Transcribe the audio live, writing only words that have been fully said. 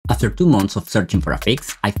After 2 months of searching for a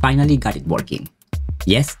fix, I finally got it working.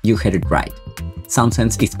 Yes, you heard it right.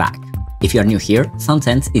 SoundSense is back. If you are new here,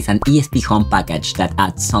 SoundSense is an ESPHome package that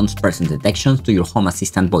adds sound presence detections to your home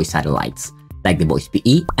assistant voice satellites, like the Voice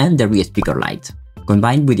PE and the Rear Speaker Lite.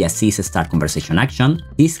 Combined with the Assist Start Conversation action,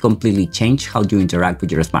 this completely changed how you interact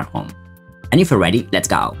with your smart home. And if you're ready, let's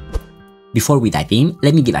go! Before we dive in,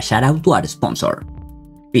 let me give a shout out to our sponsor,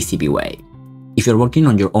 PCBWay. If you're working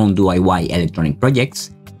on your own DIY electronic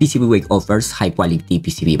projects, PCBWay offers high-quality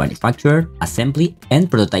PCB manufacture, assembly, and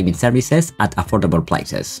prototyping services at affordable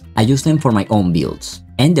prices. I use them for my own builds,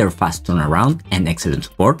 and their fast turnaround and excellent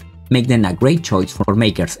support make them a great choice for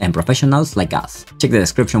makers and professionals like us. Check the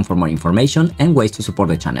description for more information and ways to support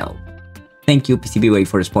the channel. Thank you PCBWay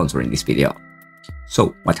for sponsoring this video.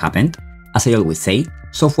 So, what happened? As I always say,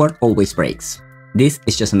 software always breaks. This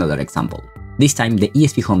is just another example. This time, the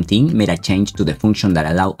ESPHome team made a change to the function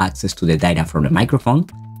that allowed access to the data from the microphone.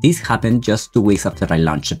 This happened just 2 weeks after I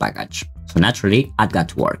launched the package. So naturally, I got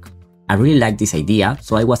to work. I really liked this idea,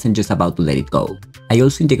 so I wasn't just about to let it go. I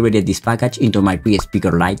also integrated this package into my Rear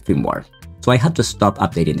Speaker Lite firmware, so I had to stop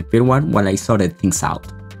updating the firmware while I sorted things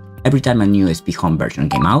out. Every time a new ESPHome version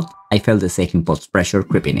came out, I felt the same impulse pressure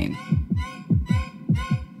creeping in.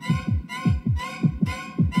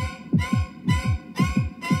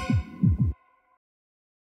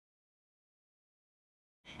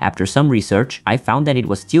 After some research, I found that it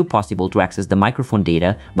was still possible to access the microphone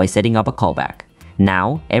data by setting up a callback.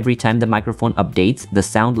 Now, every time the microphone updates, the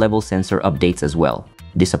sound level sensor updates as well.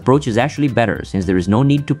 This approach is actually better since there is no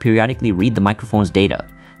need to periodically read the microphone's data.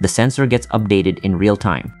 The sensor gets updated in real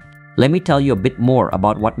time. Let me tell you a bit more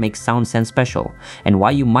about what makes SoundSense special and why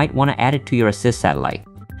you might want to add it to your Assist satellite.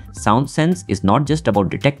 SoundSense is not just about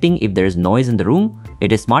detecting if there is noise in the room,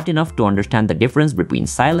 it is smart enough to understand the difference between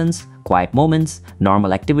silence, quiet moments,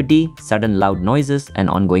 normal activity, sudden loud noises, and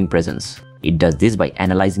ongoing presence. It does this by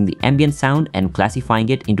analyzing the ambient sound and classifying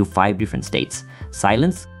it into 5 different states: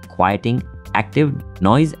 silence, quieting, active,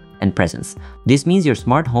 noise, and presence. This means your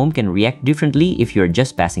smart home can react differently if you're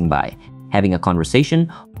just passing by, having a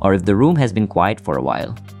conversation, or if the room has been quiet for a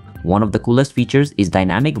while. One of the coolest features is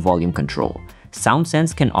dynamic volume control.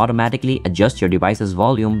 SoundSense can automatically adjust your device's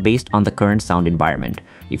volume based on the current sound environment.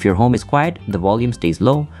 If your home is quiet, the volume stays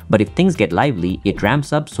low, but if things get lively, it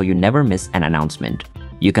ramps up so you never miss an announcement.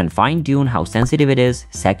 You can fine-tune how sensitive it is,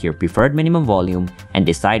 set your preferred minimum volume, and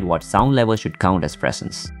decide what sound level should count as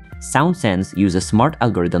presence. SoundSense uses smart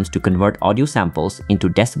algorithms to convert audio samples into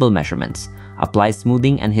decibel measurements, applies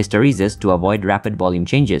smoothing and hysteresis to avoid rapid volume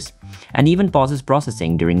changes, and even pauses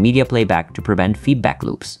processing during media playback to prevent feedback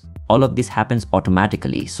loops. All of this happens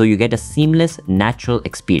automatically, so you get a seamless, natural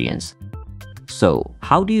experience. So,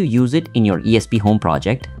 how do you use it in your ESPHome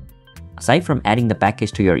project? Aside from adding the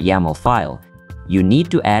package to your YAML file, you need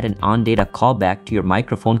to add an on-data callback to your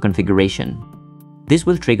microphone configuration. This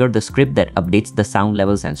will trigger the script that updates the sound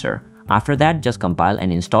level sensor. After that, just compile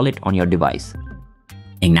and install it on your device.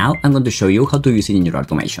 And now I'm going to show you how to use it in your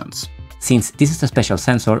automations. Since this is a special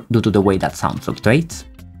sensor due to the way that sound fluctuates,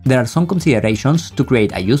 there are some considerations to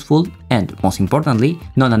create a useful and, most importantly,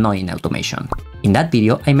 non-annoying automation. In that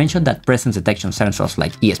video, I mentioned that presence detection sensors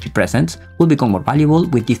like ESPHresence will become more valuable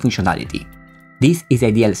with this functionality. This is the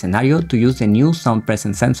ideal scenario to use the new sound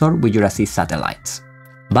presence sensor with your Assist satellites.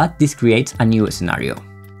 But this creates a new scenario.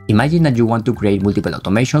 Imagine that you want to create multiple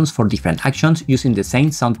automations for different actions using the same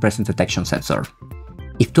sound presence detection sensor.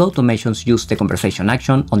 If 2 automations use the conversation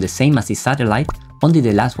action on the same Assist satellite, only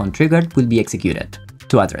the last one triggered will be executed.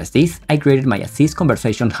 To address this, I created my Assist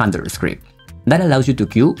conversation handler script that allows you to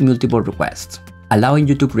queue multiple requests, allowing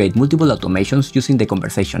you to create multiple automations using the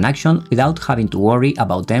conversation action without having to worry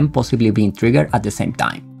about them possibly being triggered at the same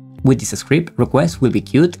time. With this script, requests will be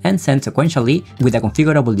queued and sent sequentially with a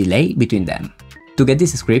configurable delay between them. To get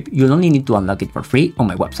this script, you'll only need to unlock it for free on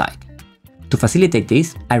my website. To facilitate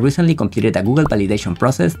this, I recently completed a Google validation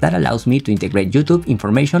process that allows me to integrate YouTube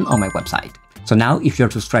information on my website. So now, if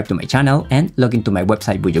you're subscribed to my channel and log into my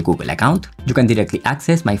website with your Google account, you can directly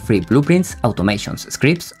access my free blueprints, automations,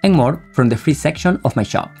 scripts, and more from the free section of my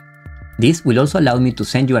shop. This will also allow me to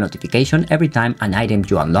send you a notification every time an item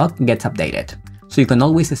you unlock gets updated, so you can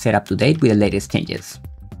always stay up to date with the latest changes.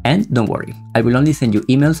 And don't worry, I will only send you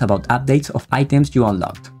emails about updates of items you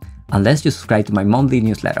unlocked, unless you subscribe to my monthly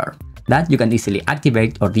newsletter, that you can easily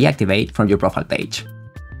activate or deactivate from your profile page,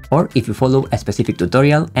 or if you follow a specific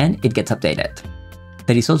tutorial and it gets updated.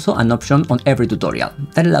 There is also an option on every tutorial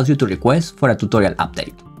that allows you to request for a tutorial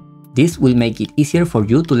update. This will make it easier for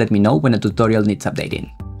you to let me know when a tutorial needs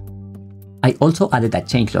updating. I also added a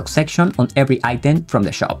changelog section on every item from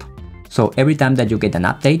the shop, so every time that you get an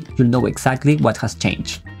update, you'll know exactly what has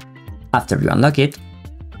changed. After you unlock it,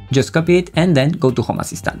 just copy it and then go to Home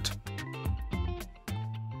Assistant.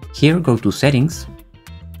 Here go to Settings,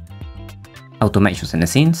 Automations and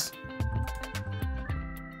Scenes,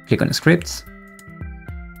 click on Scripts,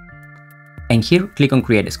 and here click on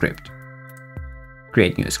Create a Script.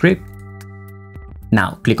 Create new script.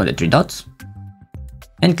 Now click on the three dots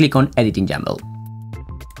and click on Edit in YAML.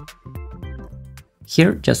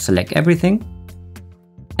 Here just select everything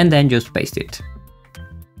and then just paste it.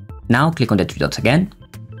 Now click on the three dots again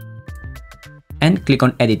and click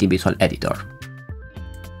on Edit in Visual Editor.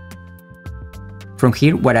 From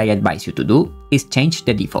here, what I advise you to do is change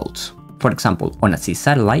the defaults. For example, on Assist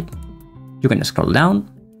Satellite, you can scroll down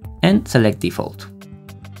and select Default.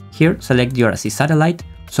 Here, select your Assist Satellite,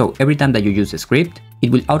 so every time that you use the script,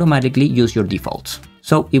 it will automatically use your defaults,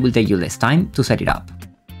 so it will take you less time to set it up.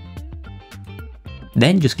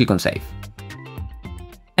 Then just click on Save.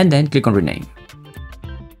 And then click on Rename.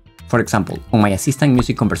 For example, on my Assistant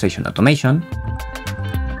Music Conversation Automation,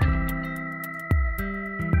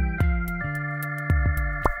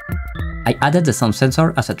 I added the sound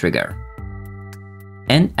sensor as a trigger,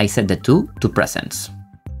 and I set the 2 to Presence.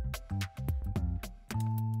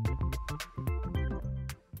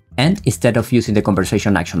 And instead of using the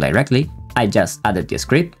conversation action directly, I just added the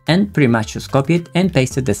script and pretty much just copied and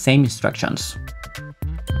pasted the same instructions.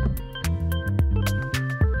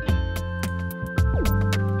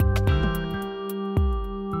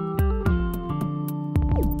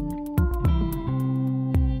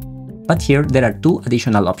 But here there are two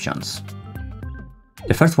additional options.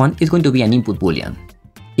 The first one is going to be an input boolean.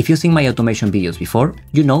 If you've seen my automation videos before,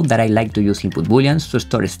 you know that I like to use input booleans to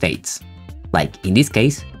store states. Like in this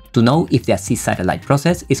case, to know if the Assist Satellite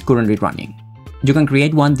process is currently running. You can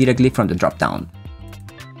create one directly from the dropdown.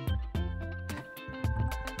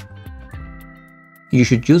 You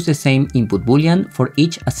should use the same input boolean for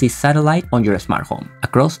each Assist Satellite on your smart home,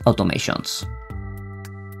 across automations.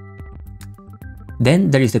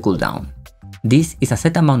 Then there is the cooldown. This is a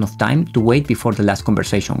set amount of time to wait before the last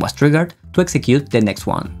conversation was triggered to execute the next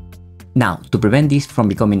one. Now, to prevent this from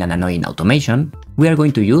becoming an annoying automation, we are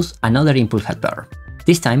going to use another input helper,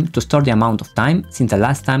 this time to store the amount of time since the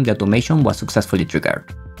last time the automation was successfully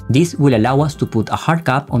triggered. This will allow us to put a hard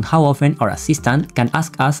cap on how often our assistant can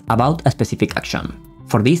ask us about a specific action.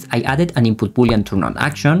 For this, I added an input boolean turn on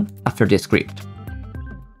action after the script.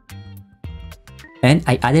 And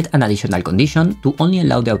I added an additional condition to only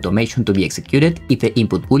allow the automation to be executed if the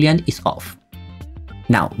input boolean is off.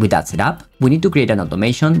 Now, with that set up, we need to create an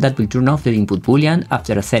automation that will turn off the input boolean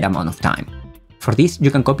after a set amount of time. For this,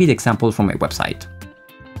 you can copy the example from my website.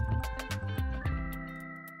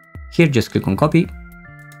 Here, just click on Copy,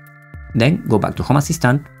 then go back to Home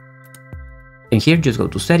Assistant, and here just go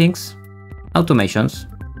to Settings, Automations,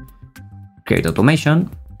 Create Automation,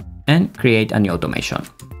 and create a new automation.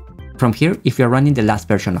 From here, if you're running the last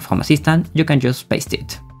version of Home Assistant, you can just paste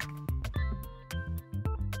it.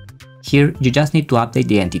 Here, you just need to update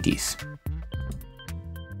the entities.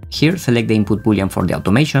 Here, select the input boolean for the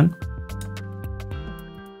automation,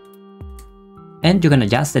 and you can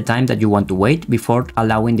adjust the time that you want to wait before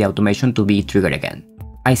allowing the automation to be triggered again.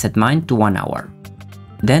 I set mine to 1 hour.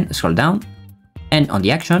 Then scroll down, and on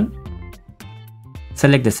the action,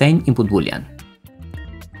 select the same input boolean.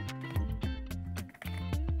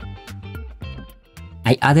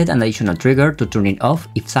 I added an additional trigger to turn it off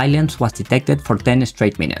if silence was detected for 10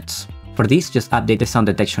 straight minutes. For this, just update the sound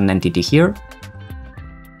detection entity here,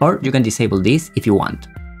 or you can disable this if you want.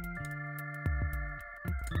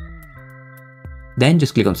 Then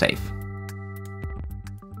just click on Save.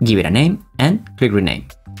 Give it a name and click Rename.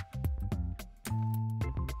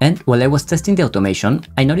 And while I was testing the automation,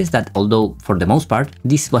 I noticed that although, for the most part,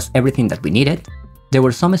 this was everything that we needed, there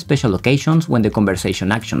were some special occasions when the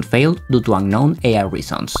conversation action failed due to unknown AI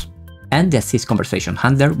reasons, and the Assist conversation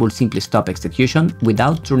handler will simply stop execution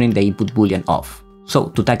without turning the input boolean off. So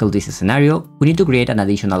to tackle this scenario, we need to create an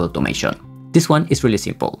additional automation. This one is really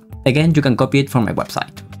simple. Again, you can copy it from my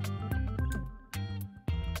website.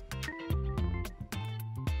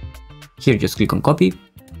 Here just click on Copy,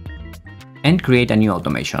 and create a new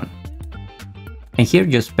automation. And here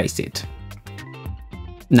just paste it.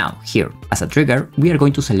 Now here, as a trigger, we are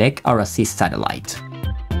going to select our Assist Satellite.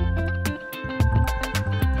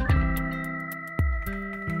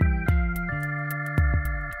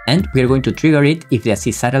 And we are going to trigger it if the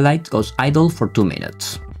Assist Satellite goes idle for 2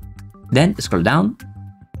 minutes. Then scroll down,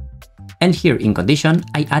 and here in condition,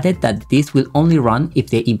 I added that this will only run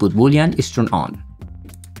if the input boolean is turned on.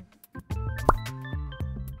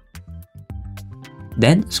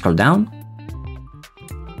 Then scroll down,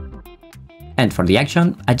 and for the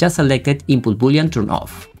action, I just selected input boolean turn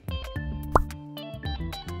off.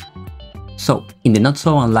 So, in the not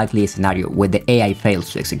so unlikely scenario where the AI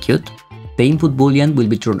fails to execute, the input boolean will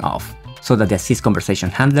be turned off, so that the assist conversation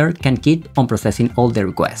handler can keep on processing all the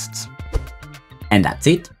requests. And that's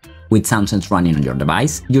it. With SoundSense running on your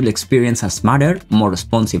device, you'll experience a smarter, more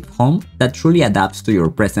responsive home that truly adapts to your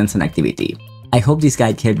presence and activity. I hope this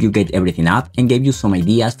guide helped you get everything up and gave you some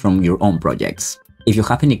ideas from your own projects. If you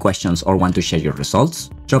have any questions or want to share your results,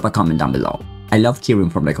 drop a comment down below. I love hearing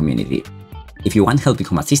from the community. If you want help with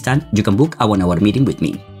Home Assistant, you can book a 1-hour meeting with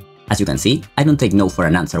me. As you can see, I don't take no for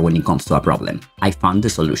an answer when it comes to a problem. I found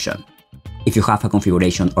the solution. If you have a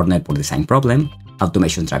configuration or network design problem,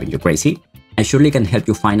 automation driving you crazy, I surely can help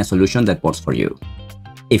you find a solution that works for you.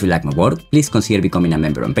 If you like my work, please consider becoming a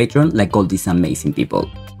member on Patreon like all these amazing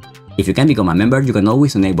people. If you can become a member, you can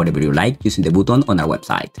always donate whatever you like using the button on our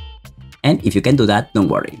website. And if you can't do that, don't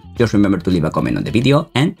worry. Just remember to leave a comment on the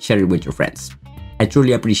video and share it with your friends. I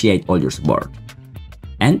truly appreciate all your support.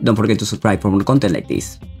 And don't forget to subscribe for more content like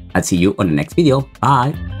this. I'll see you on the next video.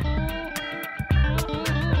 Bye!